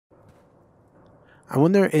I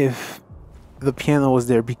wonder if the piano was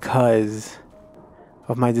there because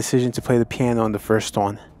of my decision to play the piano in the first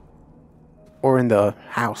one. Or in the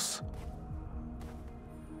house.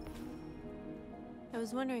 I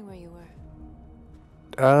was wondering where you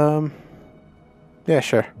were. Yeah,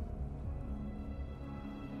 sure.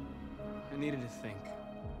 I needed to think.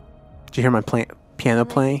 Did you hear my piano I like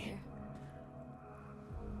it playing? here.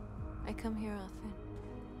 I come here often.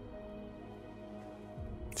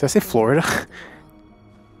 Did I say Florida?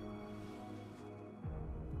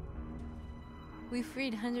 We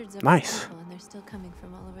freed hundreds of Nice. people, and they're still coming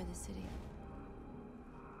from all over the city.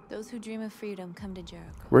 Those who dream of freedom come to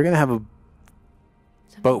Jericho. We're gonna have a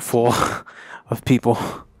boat full of people.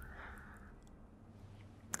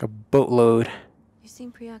 A boatload. You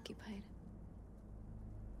seem preoccupied.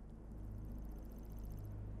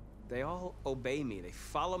 They all obey me. They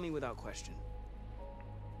follow me without question.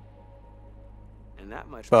 And that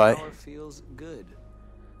much But- power feels good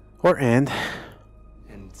Or and.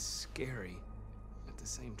 and scary at the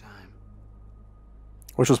same time.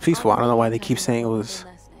 Which was peaceful. I don't know why they keep saying it was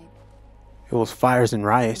fires and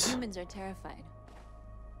riots. Humans are terrified.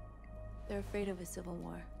 They're afraid of a civil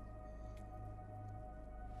war.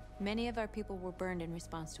 Many of our people were burned in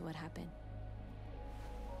response to what happened.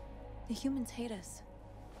 The humans hate us.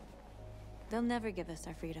 They'll never give us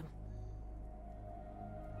our freedom.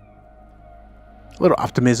 A little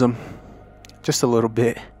optimism. Just a little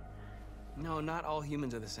bit. No, not all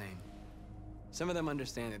humans are the same. Some of them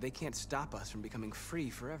understand that they can't stop us from becoming free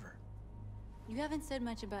forever. You haven't said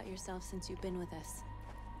much about yourself since you've been with us.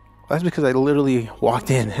 That's because I literally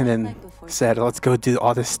walked in and then said, let's go do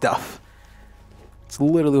all this stuff. It's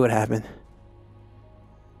literally what happened.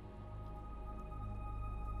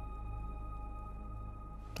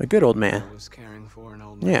 A good old man. I was caring for an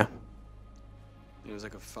old man. Yeah. He was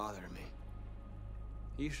like a father to me.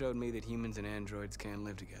 He showed me that humans and androids can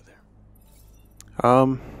live together.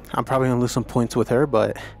 I'm probably gonna lose some points with her,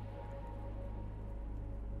 but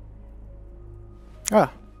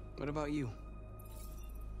What about you?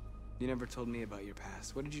 You never told me about your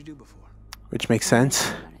past. What did you do before? which makes sense,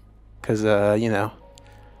 About it. cause you know,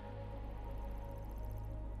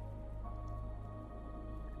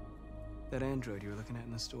 That android you were looking at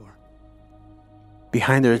in the store.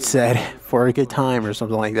 behind her it said for a good time or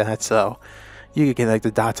something like that. So you could connect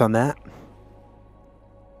the dots on that.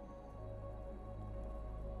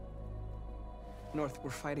 North, we're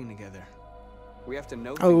fighting together. We have to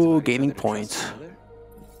know things Oh, about each gaining other to trust points. each other.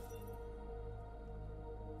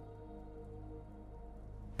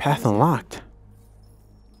 Path unlocked.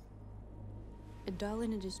 A doll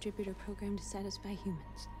in a distributor program to satisfy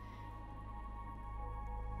humans.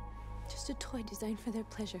 Just a toy designed for their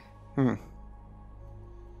pleasure. Hmm.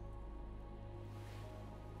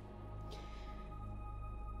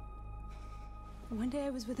 One day I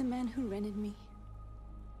was with a man who rented me.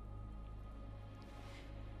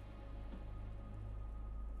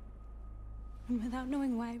 And without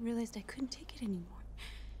knowing why, I realized I couldn't take it anymore.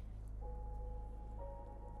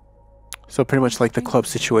 So pretty much like the club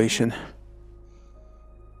situation.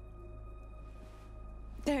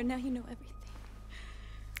 There, now you know everything.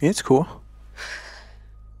 It's cool.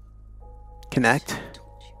 Connect. I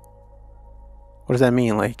told you. What does that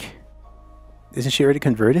mean? Like, isn't she already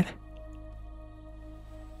converted?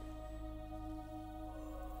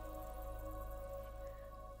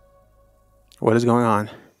 What is going on?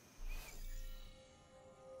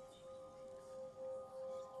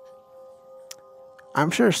 I'm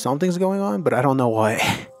sure something's going on, but I don't know what.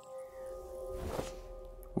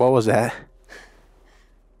 What was that?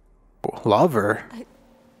 Lover? I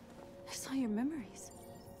saw your memories.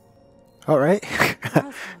 All right.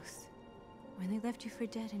 Carl's house. When they left you for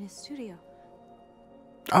dead in his studio.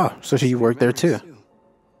 Oh, so you worked there too.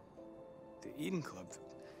 The Eden Club.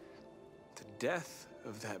 The death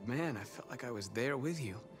of that man. I felt like I was there with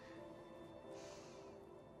you.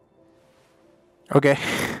 Okay.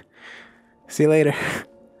 See you later.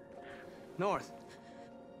 North.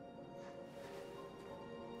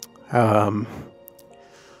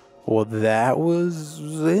 Well, that was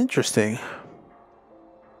interesting.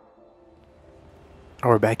 Oh,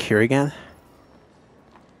 we're back here again?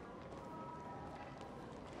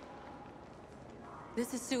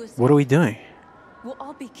 This is suicide. What are we doing? We'll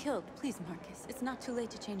all be killed. Please, Marcus. It's not too late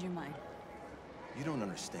to change your mind. You don't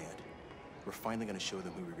understand. We're finally gonna show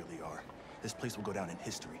them who we really are. This place will go down in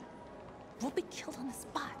history. We'll be killed on the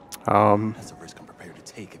spot. That's a risk I'm prepared to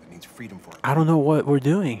take if it means freedom for I don't know what we're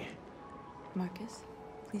doing. Marcus,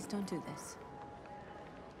 please don't do this.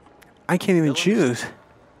 I can't even choose.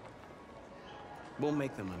 We'll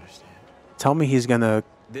make them understand. Tell me he's gonna...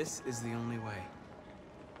 This is the only way.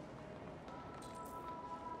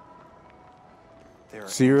 There are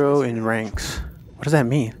 0 androids in here. ranks. What does that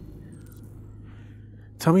mean?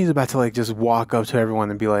 Tell me he's about to like just walk up to everyone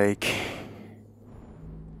and be like,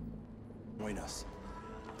 Join us.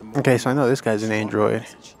 The more okay, we so I know this guy's an the stronger our android.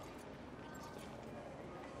 message.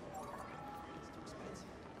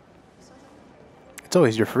 It's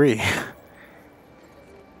always you're free.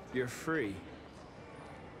 You're free.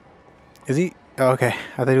 Is he? Oh, okay.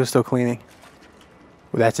 I thought he was still cleaning.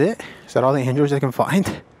 Well, that's it? Is that all the androids I can find?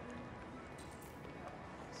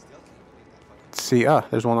 Let's see. Oh,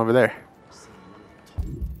 there's one over there.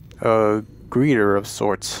 A greeter of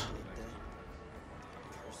sorts.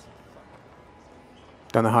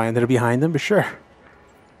 Don't know how I ended up behind him, but sure.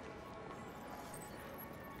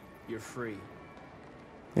 You're free.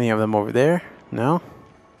 Any of them over there? No?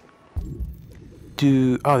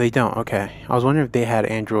 Oh, they don't. Okay. I was wondering if they had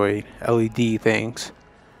Android LED things.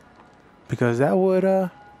 Because that would, You know,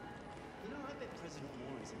 I bet President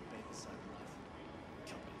Warren's in bed with Cyber Life.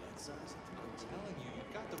 Company that size. I'm telling you,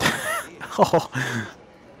 you've got the right idea. oh,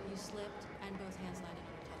 You slipped, and both hands landed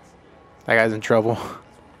on your tits. that guy's in trouble.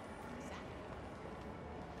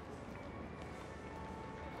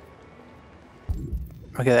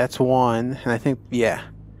 Okay, that's one. And I think, yeah.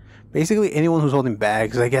 Basically anyone who's holding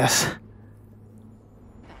bags, I guess.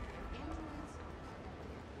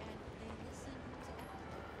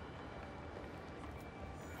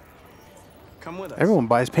 Come with us. Everyone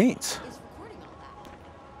buys paints. Is recording all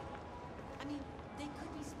that. I mean, they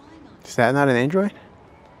could be spying on Is that not an Android?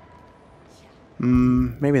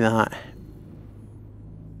 Maybe not.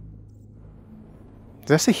 Is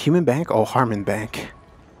that a human bank? Oh, Harmon Bank.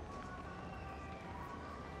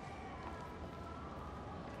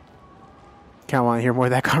 Kind of want to hear more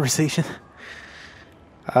of that conversation.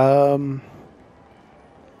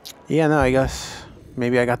 Yeah, no, I guess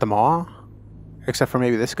maybe I got them all, except for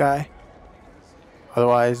maybe this guy.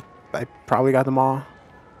 Otherwise, I probably got them all.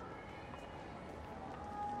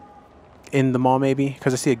 In the mall, maybe,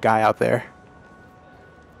 because I see a guy out there.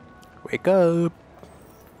 Wake up.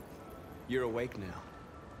 You're awake now.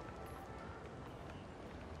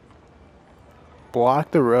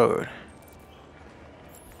 Block the road.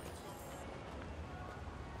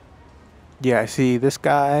 Yeah, I see this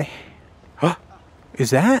guy. Huh? Is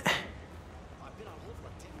that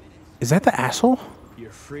the asshole? You're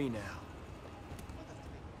free now.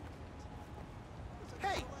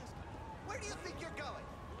 Hey, where do you think you're going?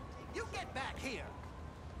 You get back here.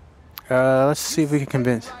 Let's see if we can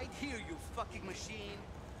convince. Right here, you fucking machine.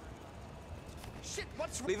 Shit,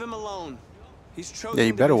 what's Leave him alone. He's chosen. Yeah,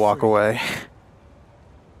 you to better be walk free. away.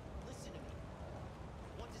 Listen to me.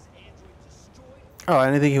 Want this android destroyed? Oh, I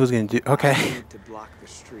didn't think he was gonna do. I Okay, need to block the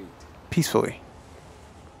street. peacefully.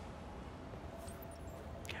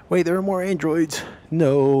 Wait, there are more androids.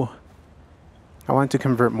 No. I wanted to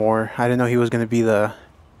convert more. I didn't know he was gonna be the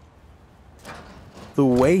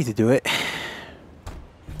way to do it.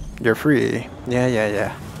 You're free.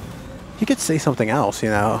 Yeah. He could say something else, you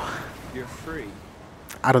know. You're free.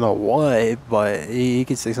 I don't know what, but he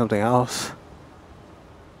could say something else.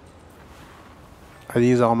 Are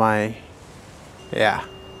these all my... Yeah.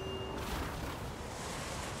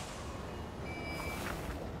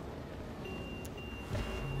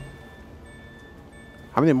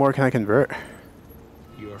 How many more can I convert?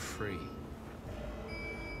 You're free.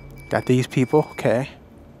 Got these people. Okay.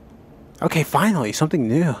 Okay, finally, something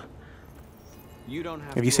new. You don't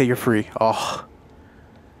have If you to say you're obey. free. Oh.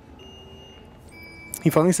 He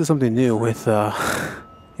finally said something new with, you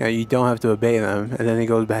know, you don't have to obey them. And then he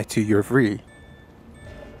goes back to you're free.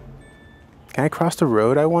 Can I cross the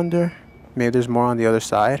road, I wonder? Maybe there's more on the other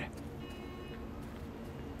side.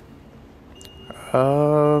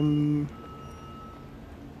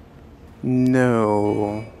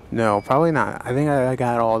 No, probably not. I think I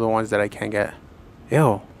got all the ones that I can get.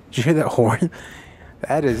 Ew, did you hear that horn?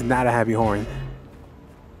 That is not a happy horn.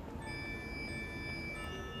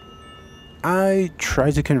 I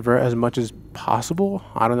tried to convert as much as possible.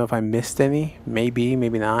 I don't know if I missed any. Maybe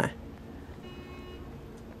not.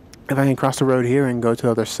 If I can cross the road here and go to the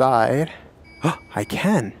other side. Oh, I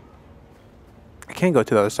can. I can go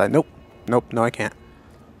to the other side. Nope, no, I can't.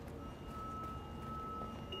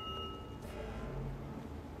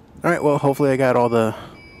 Alright, well, hopefully I got all the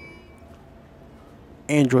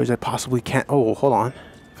androids I possibly can. Oh, hold on.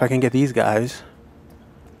 If I can get these guys.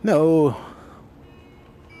 No.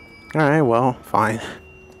 Alright, well, fine.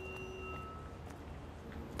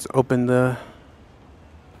 Let's open the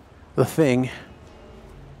thing.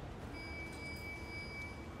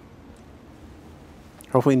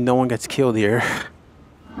 Hopefully no one gets killed here.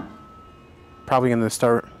 Probably gonna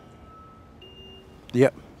start...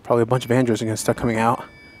 Yep, probably a bunch of androids are gonna start coming out.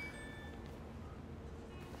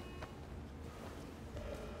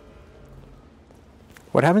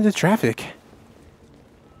 What happened to traffic?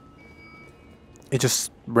 It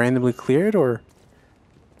just randomly cleared, or?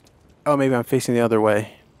 Oh, maybe I'm facing the other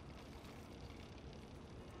way.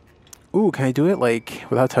 Ooh, can I do it, like,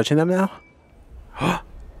 without touching them now?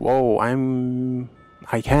 Whoa,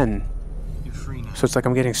 I can. You're free now. So it's like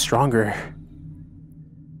I'm getting stronger.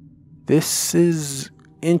 This is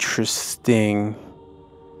interesting.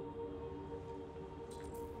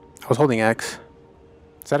 I was holding X.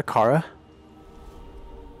 Is that a Kara?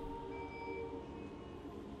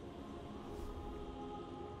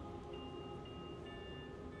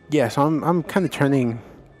 Yeah, so I'm kind of turning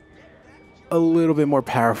a little bit more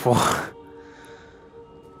powerful.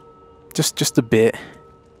 just a bit.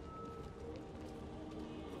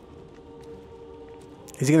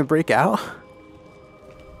 Is he gonna break out?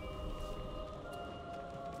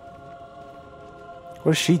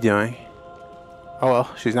 What is she doing? Oh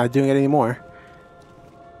well, she's not doing it anymore.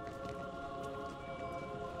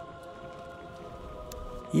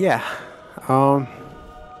 Yeah.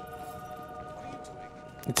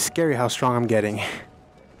 It's scary how strong I'm getting.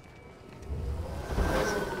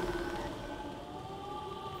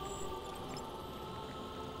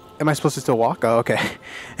 Am I supposed to still walk? Oh, okay.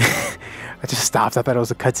 I just stopped. I thought it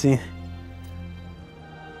was a cutscene.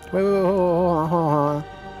 Wait, hold on.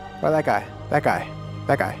 Oh, that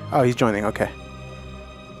guy. Oh, he's joining. Okay.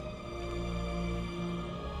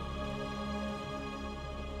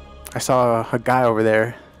 I saw a guy over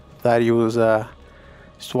there. Thought he was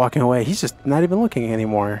just walking away. He's just not even looking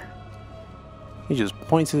anymore. He just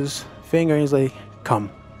points his finger and he's like,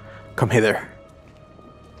 come hither.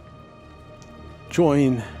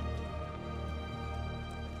 Join.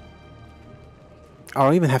 I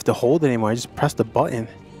don't even have to hold it anymore. I just press the button.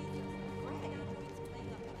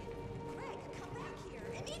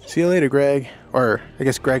 See you later, Greg. Or I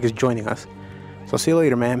guess Greg is joining us. So see you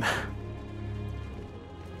later, ma'am.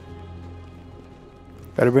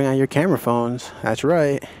 Better bring out your camera phones. That's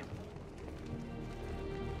right.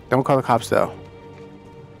 Don't call the cops, though.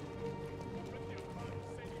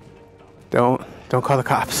 Don't call the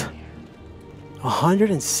cops.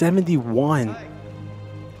 171.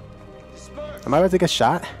 Am I about to get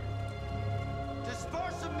shot?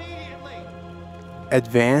 Disperse immediately.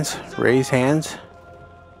 Advance. Raise hands.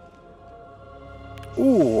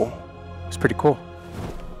 Ooh. It's pretty cool.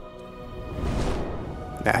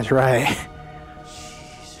 That's right.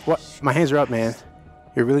 What? My hands are up, man.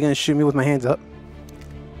 You're really gonna shoot me with my hands up?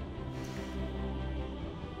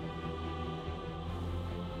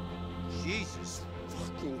 Jesus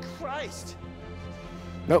fucking Christ.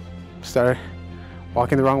 Nope. Started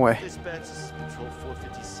walking the wrong way. Dispatch, this is Patrol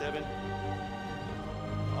 457.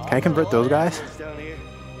 Can I convert those guys? Down here.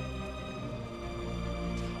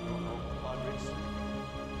 Padres.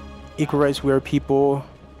 Equal rights, we are people.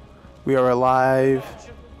 We are alive.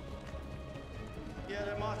 Yeah,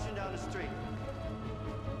 they're marching down the street.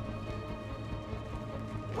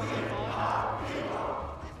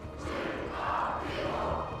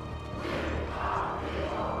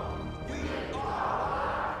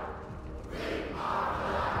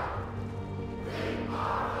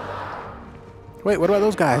 Wait, what about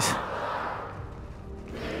those guys?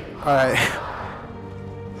 Alright.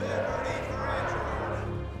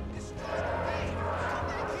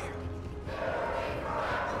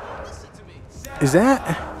 Is that?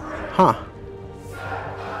 Huh.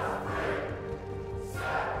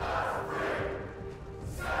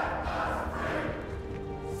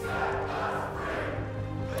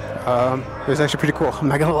 It was actually pretty cool. I'm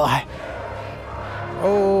not gonna lie.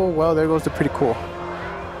 Oh, well, there goes the pretty cool.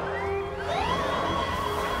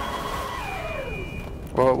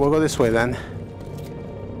 Well, we'll go this way then.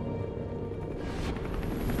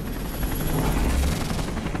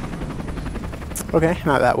 Okay,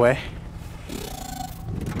 not that way.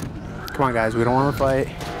 Come on, guys, we don't want to fight.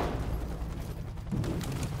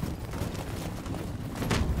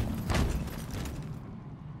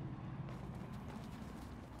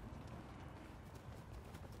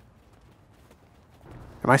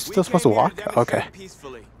 Am I still supposed to walk? Okay.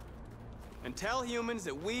 Peacefully, and tell humans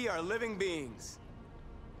that we are living beings.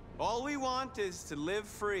 All we want is to live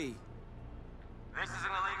free. This is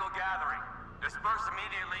an illegal gathering. Disperse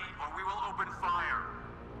immediately or we will open fire.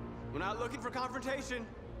 We're not looking for confrontation.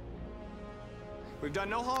 We've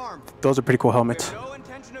done no harm. Those are pretty cool We helmets. have no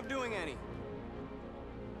intention of doing any.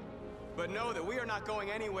 But know that we are not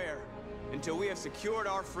going anywhere until we have secured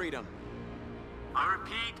our freedom. I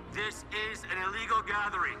repeat, this is an illegal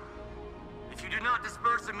gathering. If you do not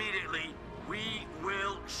disperse immediately, we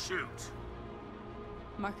will shoot.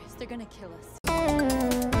 Marcus, they're gonna kill us.